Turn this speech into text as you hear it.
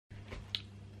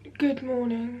Good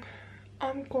morning.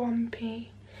 I'm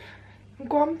grumpy. I'm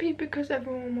grumpy because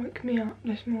everyone woke me up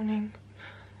this morning.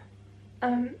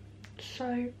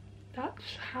 So that's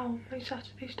how my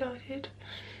Saturday started.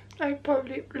 I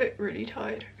probably look really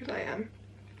tired because I am.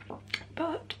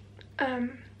 But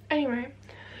anyway,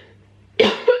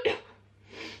 I'm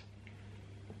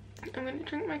gonna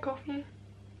drink my coffee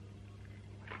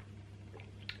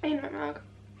in my mug.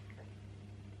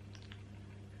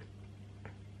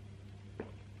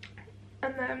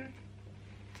 And then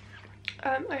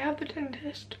I have the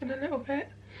dentist in a little bit,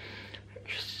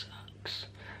 which sucks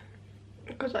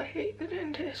because I hate the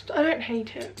dentist. I don't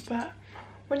hate it, but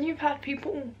when you've had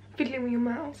people fiddling with your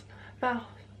mouth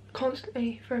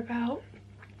constantly for about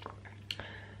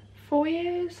 4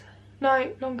 years,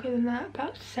 no, longer than that,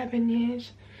 about 7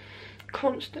 years,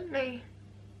 constantly,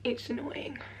 it's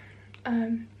annoying.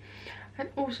 And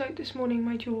also this morning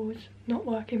my jaw's not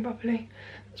working properly.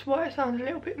 That's why I sound a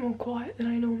little bit more quiet than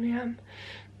I normally am,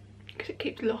 because it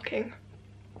keeps locking.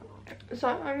 So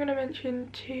I'm going to mention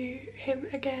to him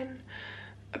again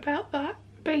about that.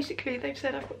 Basically they've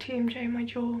said I've got TMJ in my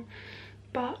jaw,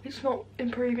 but it's not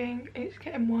improving, it's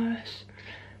getting worse.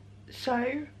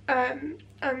 So I'm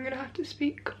going to have to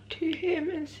speak to him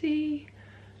and see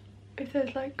if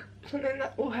there's like something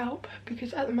that will help,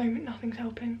 because at the moment nothing's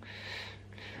helping.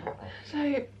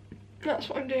 So that's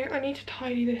what I'm doing. I need to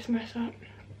tidy this mess up,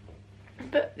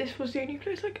 but this was the only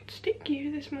place I could stick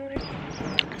you this morning.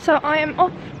 So I am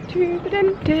off to the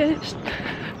dentist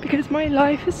because my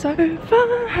life is so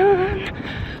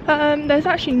fun. There's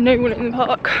actually no one in the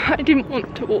park. I didn't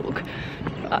want to walk,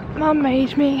 but Mum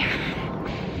made me.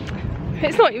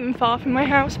 It's not even far from my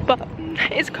house, but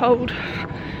it's cold.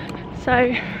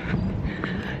 So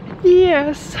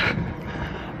yes.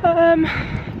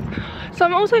 So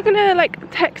I'm also gonna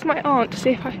like text my aunt to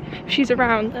see if she's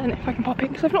around and if I can pop in,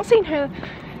 because I've not seen her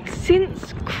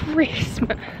since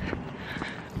Christmas,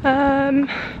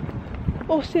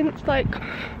 or since like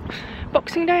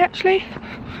Boxing Day actually.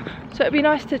 So it'd be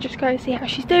nice to just go see how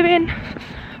she's doing.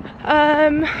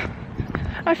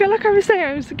 I feel like I was saying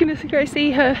I was gonna go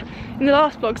see her in the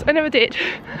last vlogs. I never did,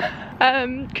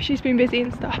 because she's been busy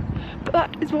and stuff. But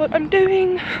that is what I'm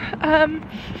doing.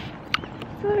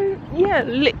 So yeah,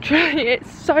 literally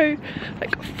it's so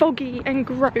like foggy and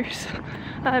gross,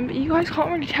 but you guys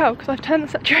can't really tell because I've turned the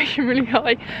saturation really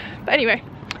high. But anyway,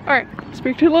 alright,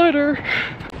 speak to you later.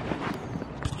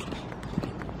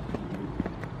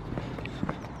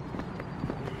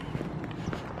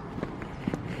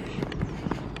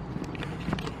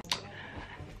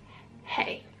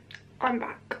 Hey, I'm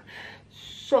back.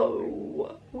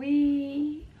 So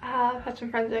we have had some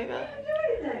friends over,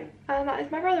 and that is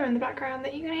my brother in the background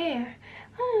that you can hear.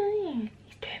 Oh yeah,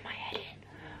 he's doing my head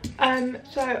in.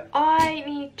 So I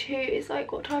need to, it's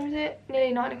like, what time is it?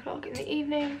 Nearly 9 o'clock in the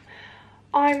evening.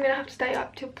 I'm gonna have to stay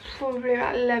up till probably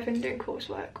about 11 doing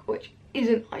coursework, which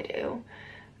isn't ideal.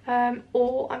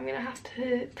 Or I'm gonna have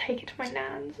to take it to my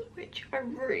nan's, which I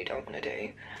really don't want to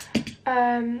do.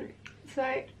 So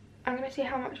I'm gonna see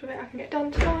how much of it I can get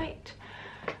done tonight.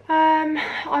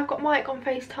 I've got Mike on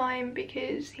FaceTime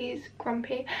because he's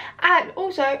grumpy, and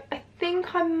also I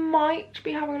think I might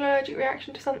be having an allergic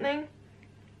reaction to something.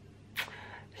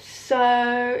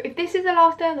 So if this is the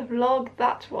last day of the vlog,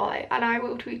 that's why, and I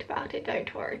will tweet about it,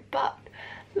 don't worry. But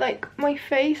like my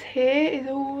face here is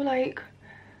all like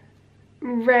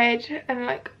red and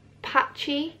like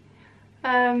patchy,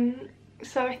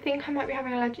 so I think I might be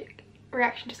having an allergic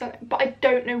reaction to something, but I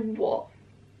don't know what.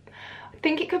 I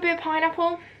think it could be a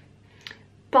pineapple,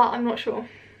 but I'm not sure.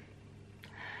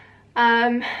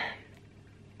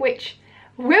 Which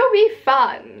will be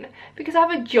fun because I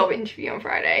have a job interview on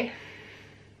Friday.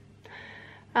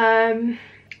 And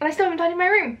I still haven't tidied my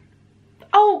room.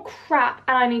 Oh crap,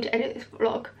 and I need to edit this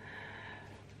vlog.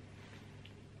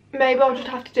 Maybe I'll just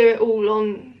have to do it all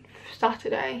on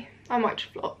Saturday. I might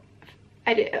just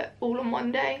edit it all on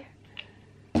one day,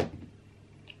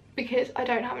 because I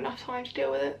don't have enough time to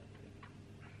deal with it.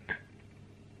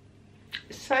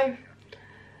 So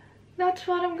that's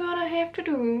what I'm gonna have to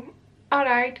do.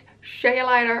 Alright, see you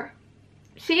later.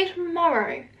 See you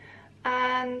tomorrow.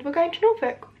 And we're going to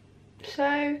Norfolk,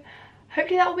 so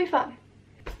hopefully that will be fun.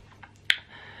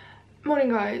 Morning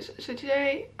guys, so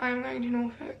today I'm going to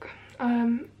Norfolk.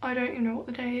 I don't even know what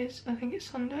the day is. I think it's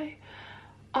Sunday.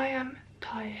 I am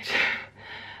tired.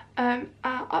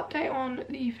 Update on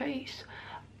the face.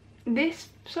 This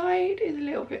side is a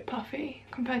little bit puffy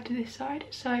compared to this side,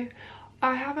 so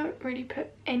I haven't really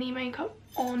put any makeup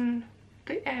on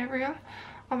the area.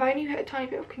 I've only put a tiny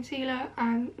bit of concealer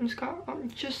and mascara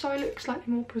on just so I look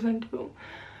slightly more presentable.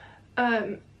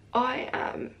 I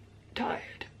am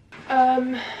tired.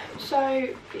 So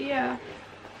yeah,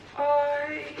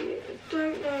 I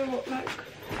don't know what like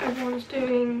everyone's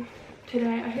doing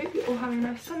today. I hope you're all having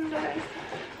a nice Sunday.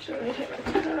 So I'm gonna take my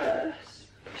purse.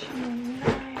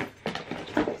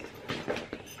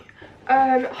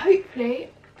 Hopefully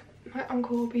my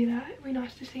uncle will be there. It'd be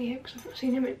nice to see him because I've not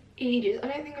seen him in ages. I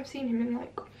don't think I've seen him in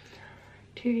like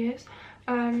 2 years.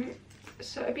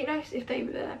 So it'd be nice if they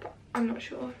were there, but I'm not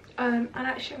sure. And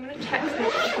actually I'm going to text my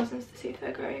cousins to see if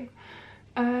they're going.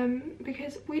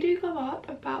 Because we do go up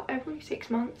about every 6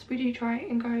 months. We do try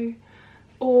and go,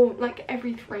 or like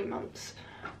every 3 months.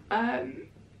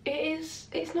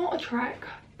 It's not a trek,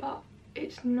 but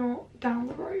it's not down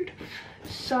the road.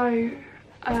 So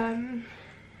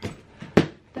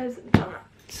there's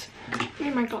that. I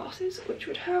need my glasses, which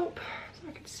would help so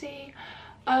I can see.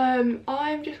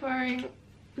 I'm just wearing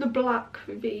the black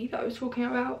V that I was talking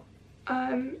about.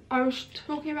 I was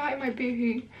talking about in my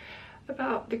boohoo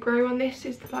about the grey one. This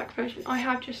is the black version. I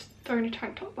have just thrown a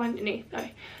tank top underneath though.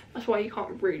 That's why you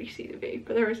can't really see the V,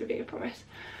 but there is a V, I promise.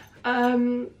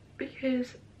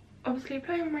 Because obviously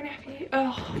playing with my nephew.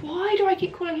 Oh, why do I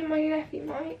keep calling him my nephew,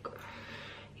 Mike?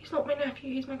 He's not my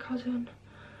nephew, he's my cousin.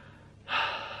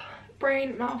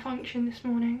 Brain malfunction this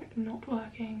morning, not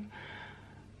working.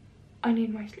 I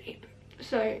need my sleep.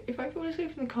 So if I fall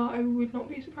asleep in the car, I would not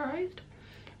be surprised.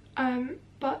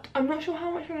 But I'm not sure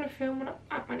how much I'm going to film when I'm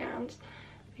at my nan's,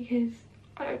 because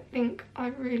I don't think they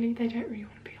don't really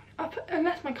want to be on it.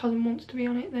 Unless my cousin wants to be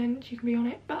on it, then she can be on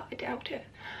it, but I doubt it.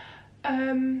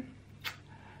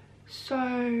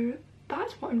 So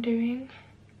that's what I'm doing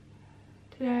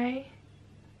today.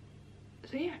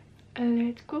 So yeah,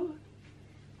 let's go.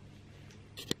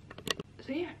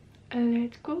 So yeah,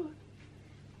 let's go.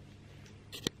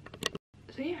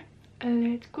 So yeah,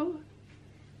 let's go.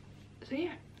 So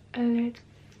yeah, let's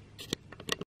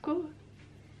go.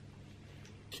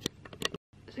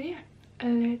 So yeah,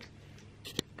 let's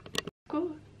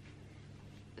go.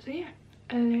 So yeah,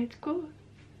 let's go.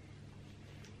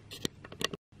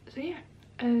 So yeah,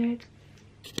 let's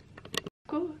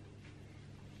go.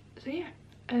 So yeah,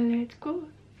 let's go.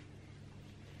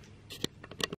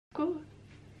 Go.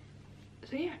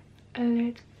 So yeah,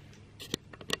 let's.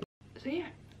 So yeah,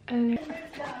 let's.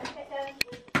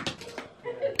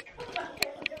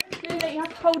 No, you have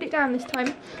to hold it down this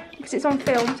time because it's on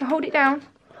film. So hold it down.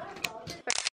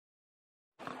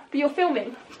 But you're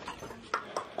filming.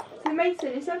 So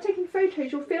Mason, instead of taking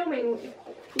photos, you're filming what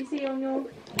you see on your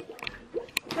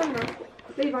camera.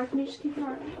 Levi, can you just keep an eye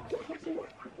on it? That's it.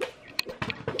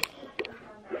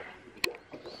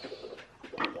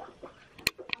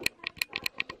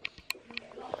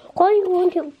 Why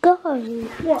won't it go?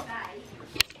 What?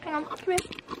 Hang on, come here.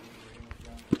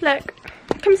 Look,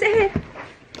 come sit here.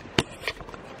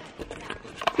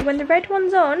 So when the red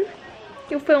one's on,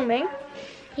 you're filming.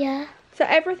 Yeah. So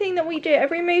everything that we do,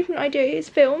 every movement I do is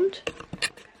filmed.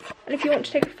 And if you want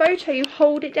to take a photo, you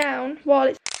hold it down while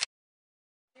it's...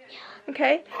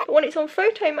 Okay? But when it's on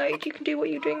photo mode, you can do what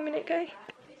you were doing a minute ago.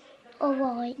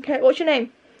 Alright. Okay, what's your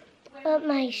name?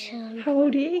 Mason. How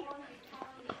old are you?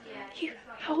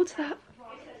 How old's that?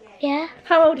 Yeah.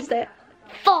 How old is it?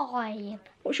 5.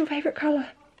 What's your favourite colour?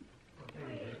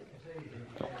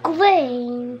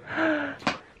 Green.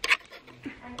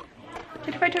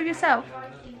 Take a photo of yourself.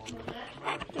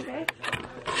 Okay.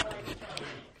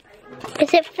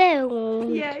 Is it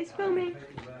filmed? Yeah, it's filming.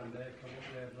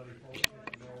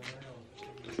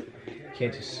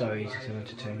 Kids are so easy to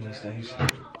entertain these days.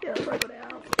 Yeah, that's why I got it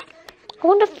out. I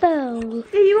want to film.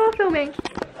 Yeah, you are filming.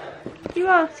 You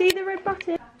are. See the red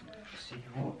button?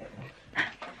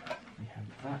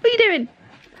 What are you doing?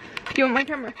 Do you want my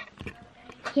camera?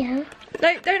 Yeah.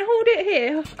 No, don't hold it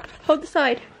here. Hold the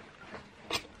side.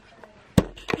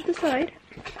 Hold the side.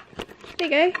 There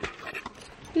you go.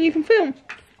 You can film.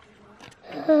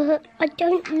 I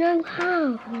don't know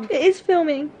how. It is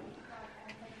filming.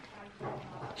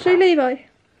 Show Levi.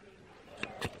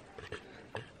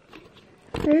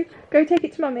 Go take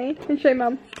it to Mummy and show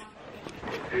Mum.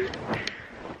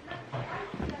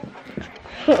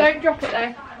 Don't drop it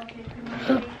though.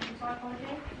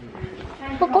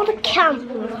 I've got a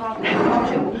camera.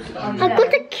 I've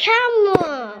got a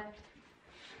camera.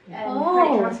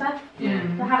 Oh,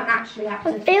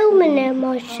 I'm filming it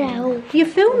myself. you're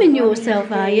filming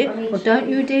yourself, are you? Well, don't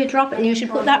you dare drop it, and you should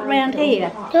put that round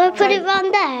here. Do I put it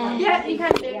round there? Yeah, you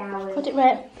can do. Put it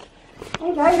right. There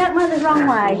you go, that went the wrong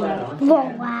way.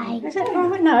 Wrong way. Is that the wrong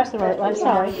way? No, it's the right way,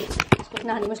 sorry.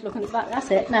 Nanny was looking at the back.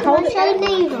 That's it. Now hold it. So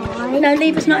Levi. No,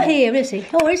 Levi's not here, is he?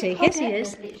 Oh, is he? Yes, he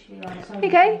is. Here you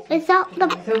go. Is that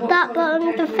that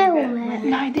button to film it?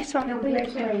 No, this one.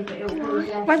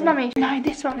 Where's Mummy? No,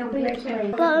 this one.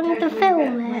 Button to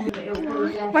film it.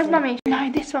 Where's Mummy?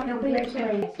 No, this one.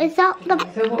 Is that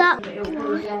that?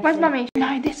 Where's Mummy?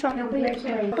 No, this one.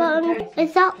 Button.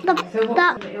 Is that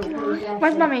that?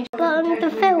 Where's Mummy? Button to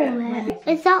film it.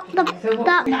 Is that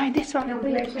that? No, this one.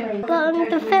 Button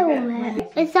to film it.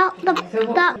 Is that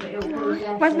that?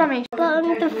 Where's Mummy?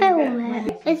 Button to film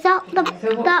it. Is that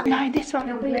that? No, this one.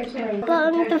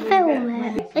 Button to film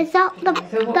it. Is that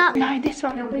that? No, this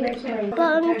one.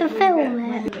 Button to film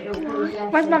it.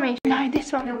 Where's Mummy? No,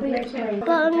 this one.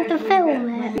 Button to film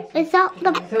it. Is that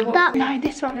that? No,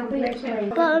 this one.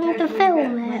 Button to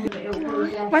film it.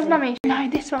 Where's Mummy? No,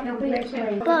 this one.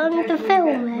 Button to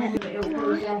film it.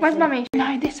 Where's Mummy?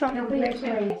 No, this one.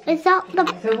 Is that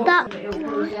that?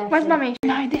 Where's Mummy?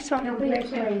 No, this one.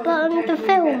 Button to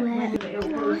film it.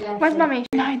 Where's Mummy?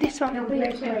 No, this one.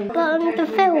 Button to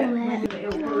film it.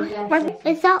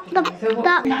 Where's Is that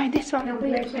that? No, this one.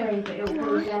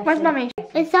 Where's Mummy?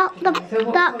 Is that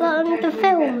that? Button to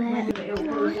film it.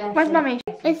 Where's Mummy?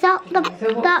 Is that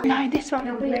that? No, this one.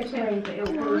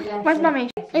 Where's Mummy?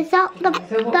 Is that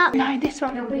that? No, this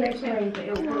one.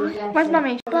 Where's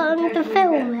Mummy? Button to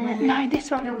film it. No,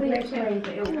 this one.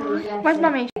 Where's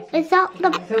Mummy? Is that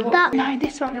that? No,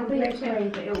 this one.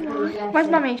 Where's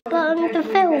Mummy? Button to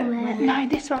film it. No,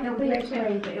 this one.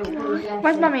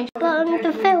 Where's Mummy? Button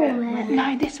to film it.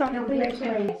 No, this one.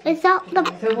 Is that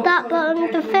that?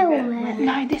 Button to film it.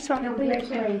 No, this one.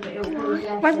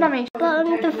 Where's Mummy?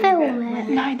 Button to film it.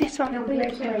 No, this one.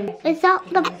 Is that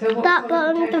that?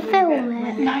 Button to film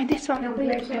it. No, this one.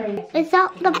 Is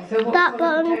that that?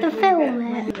 Button to film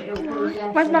it.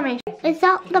 Where's Mummy? Is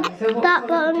that that?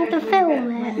 Button to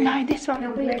film it. No, this one.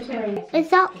 Is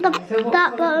that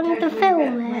that? Button to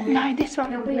film it. No, this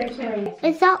one.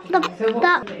 Is that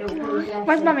that?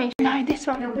 Where's Mummy? No, this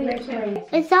one.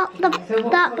 Is that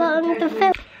that? Button to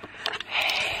film?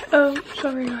 Oh,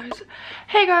 sorry guys.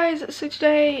 Hey guys, so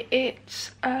today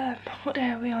it's, what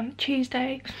day are we on?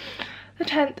 Tuesday, the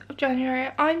 10th of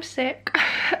January. I'm sick.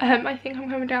 I think I'm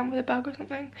coming down with a bug or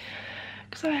something.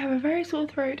 Because I have a very sore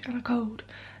throat and a cold.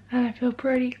 And I feel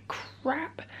pretty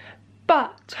crap.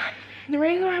 But, the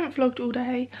reason I haven't vlogged all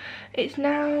day, it's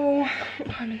now, what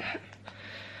time is it?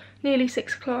 Nearly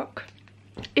 6 o'clock.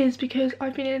 Is because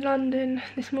I've been in London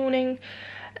this morning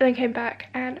and then came back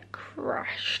and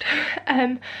crashed.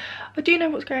 I do know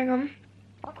what's going on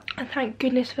and thank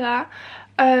goodness for that.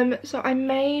 So I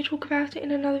may talk about it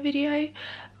in another video,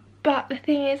 but the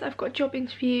thing is I've got a job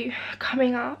interview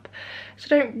coming up,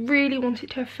 so I don't really want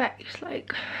it to affect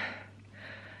like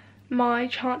my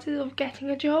chances of getting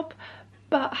a job.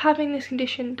 But having this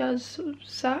condition does sort of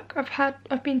suck.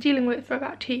 I've been dealing with it for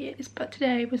about 2 years, but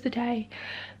today was the day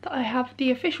that I have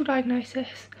the official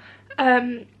diagnosis,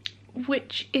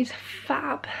 which is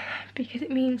fab because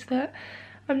it means that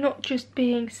I'm not just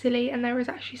being silly and there is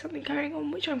actually something going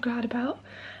on, which I'm glad about.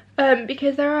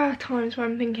 Because there are times where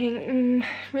I'm thinking,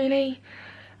 really,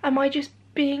 am I just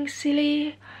being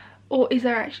silly or is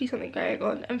there actually something going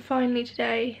on? And finally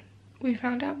today we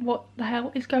found out what the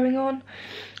hell is going on,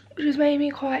 which has made me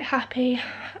quite happy,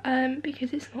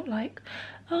 because it's not like,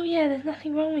 oh yeah, there's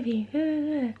nothing wrong with you.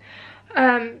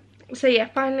 So yeah,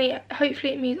 finally,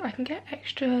 hopefully it means I can get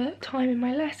extra time in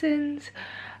my lessons.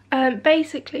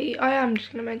 Basically, I am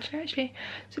just going to mention actually,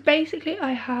 so basically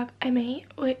I have ME,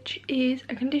 which is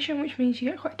a condition which means you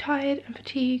get quite tired and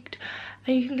fatigued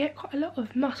and you can get quite a lot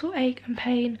of muscle ache and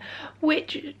pain,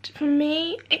 which for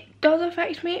me, it does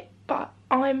affect me, but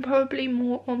I'm probably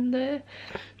more on the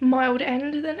mild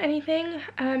end than anything.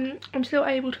 I'm still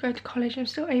able to go to college, I'm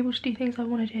still able to do things I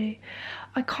want to do.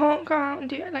 I can't go out and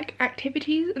do like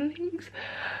activities and things,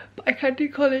 but I can do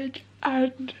college,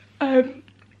 and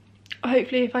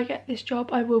hopefully if I get this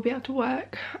job I will be able to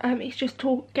work. It's just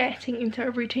getting into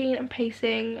a routine and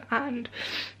pacing and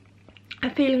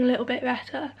feeling a little bit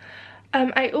better.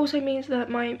 It also means that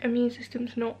my immune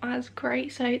system's not as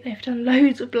great, so they've done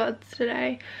loads of bloods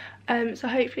today. So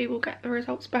hopefully we'll get the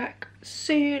results back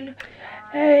soon.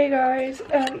 Hey guys,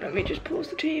 let me just pause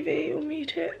the TV or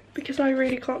mute it because I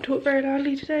really can't talk very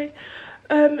loudly today.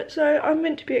 So I'm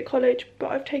meant to be at college,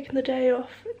 but I've taken the day off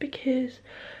because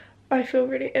I feel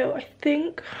really ill. I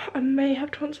think I may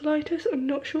have tonsillitis, I'm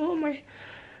not sure. My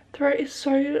throat is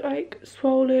so like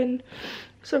swollen,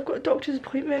 so I've got a doctor's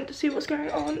appointment to see what's going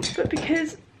on. But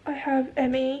because I have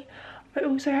ME, I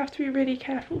also have to be really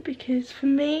careful because for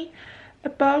me, a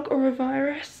bug or a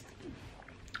virus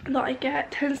that I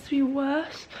get tends to be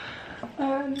worse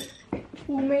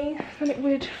for me than it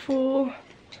would for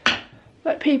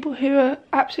like people who are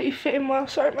absolutely fitting well.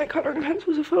 Sorry, my colouring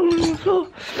pencils are falling on the floor.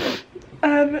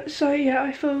 So yeah,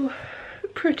 I feel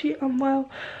pretty unwell.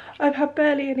 I've had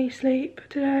barely any sleep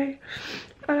today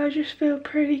and I just feel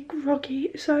pretty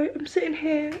groggy. So I'm sitting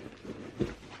here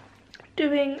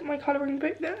doing my colouring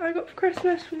book that I got for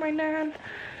Christmas from my nan.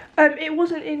 It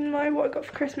wasn't in my what I got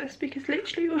for Christmas because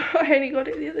literally I only got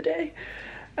it the other day.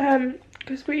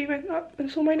 Because we went up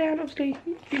and saw my nan, obviously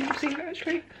you've seen that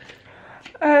actually.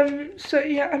 So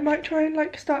yeah, I might try and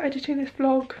like start editing this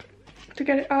vlog to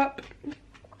get it up.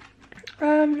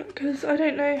 Because I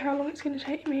don't know how long it's going to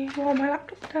take me while my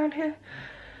laptop's down here.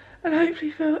 And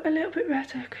hopefully feel a little bit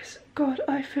better because god,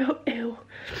 I feel ill.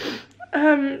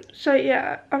 So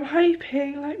yeah, I'm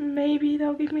hoping like maybe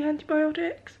they'll give me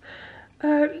antibiotics.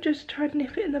 Just to try and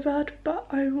nip it in the bud, but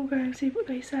I will go and see what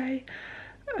they say.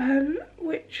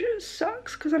 Which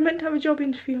sucks because I meant to have a job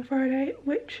interview on Friday,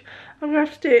 which I'm gonna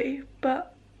have to do,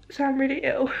 but sound really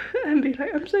ill and be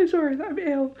like, I'm so sorry that I'm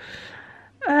ill.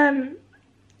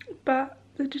 But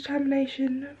the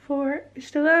determination for it is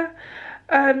still there.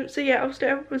 So yeah, I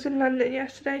was in London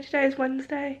yesterday. Today is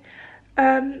Wednesday,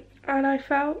 and I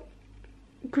felt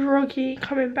groggy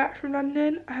coming back from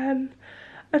London.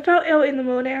 I felt ill in the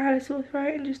morning. I had a sore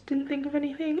throat and just didn't think of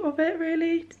anything of it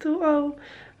really. Thought, oh,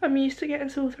 I'm used to getting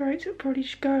sore throats, it'll probably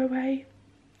just go away.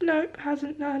 Nope,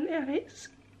 hasn't done, and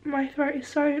my throat is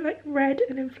so like red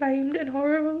and inflamed and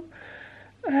horrible,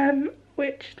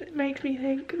 which makes me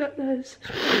think that there's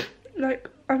like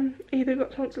either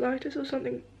got tonsillitis or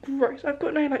something gross. I've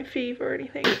got no like fever or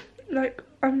anything. Like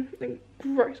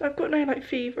gross. I've got no like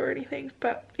fever or anything,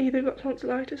 but either got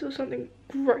tonsillitis or something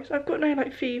gross. I've got no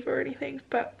like fever or anything,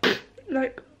 but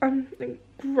like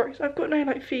gross. I've got no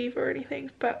like fever or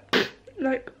anything, but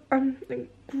like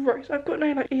gross. I've got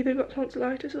no like either got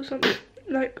tonsillitis or something.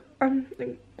 Like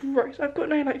gross. I've got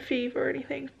no like fever or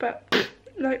anything, but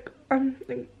like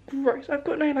gross. I've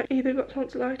got no like either got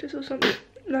tonsillitis or something.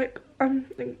 Like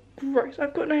gross.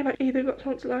 I've got no like either got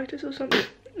tonsillitis or something.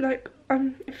 Like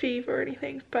fever or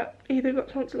anything, but either got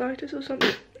tonsillitis or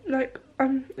something. Like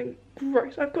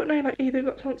gross. I've got no like either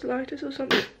got tonsillitis or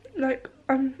something. Like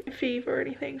fever or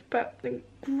anything, but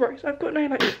gross. I've got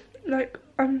no like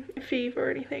fever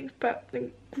or anything, but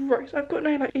gross. I've got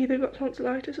no like either got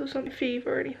tonsillitis or something.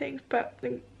 Fever or anything, but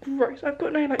gross. I've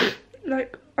got no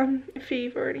like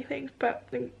fever or anything, but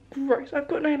gross. I've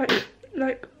got no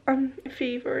like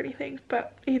fever or anything,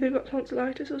 but either got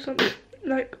tonsillitis or something.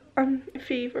 Like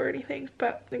fever or anything,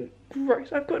 but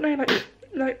gross. I've got no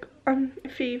like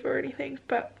fever or anything,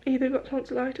 but either got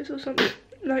tonsillitis or something.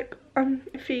 Like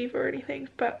fever or anything,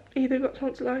 but either got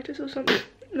tonsillitis or something.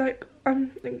 Like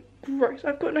gross.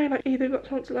 I've got no like either got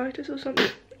tonsillitis or something.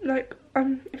 Like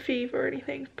fever or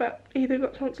anything, but either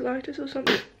got tonsillitis or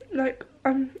something. Like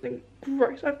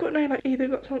gross. I've got no like either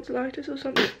got tonsillitis or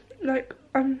something. Like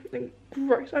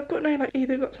gross. I've got no like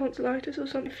either got tonsillitis or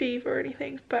something. Fever or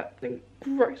anything, but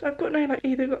gross. I've got no like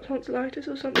either got tonsillitis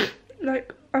or something.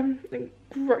 Like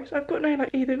gross. I've got no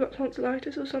like either got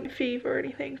tonsillitis or something. Fever or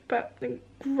anything, but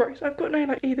gross. I've got no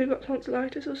like either got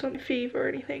tonsillitis or something. Fever or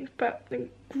anything, but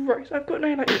gross. I've got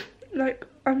no like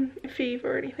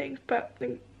fever or anything, but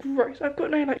gross. I've got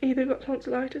no like either got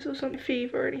tonsillitis or something.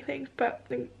 Fever or anything, but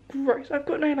gross. I've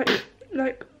got no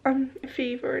like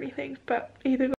fever or anything, but either got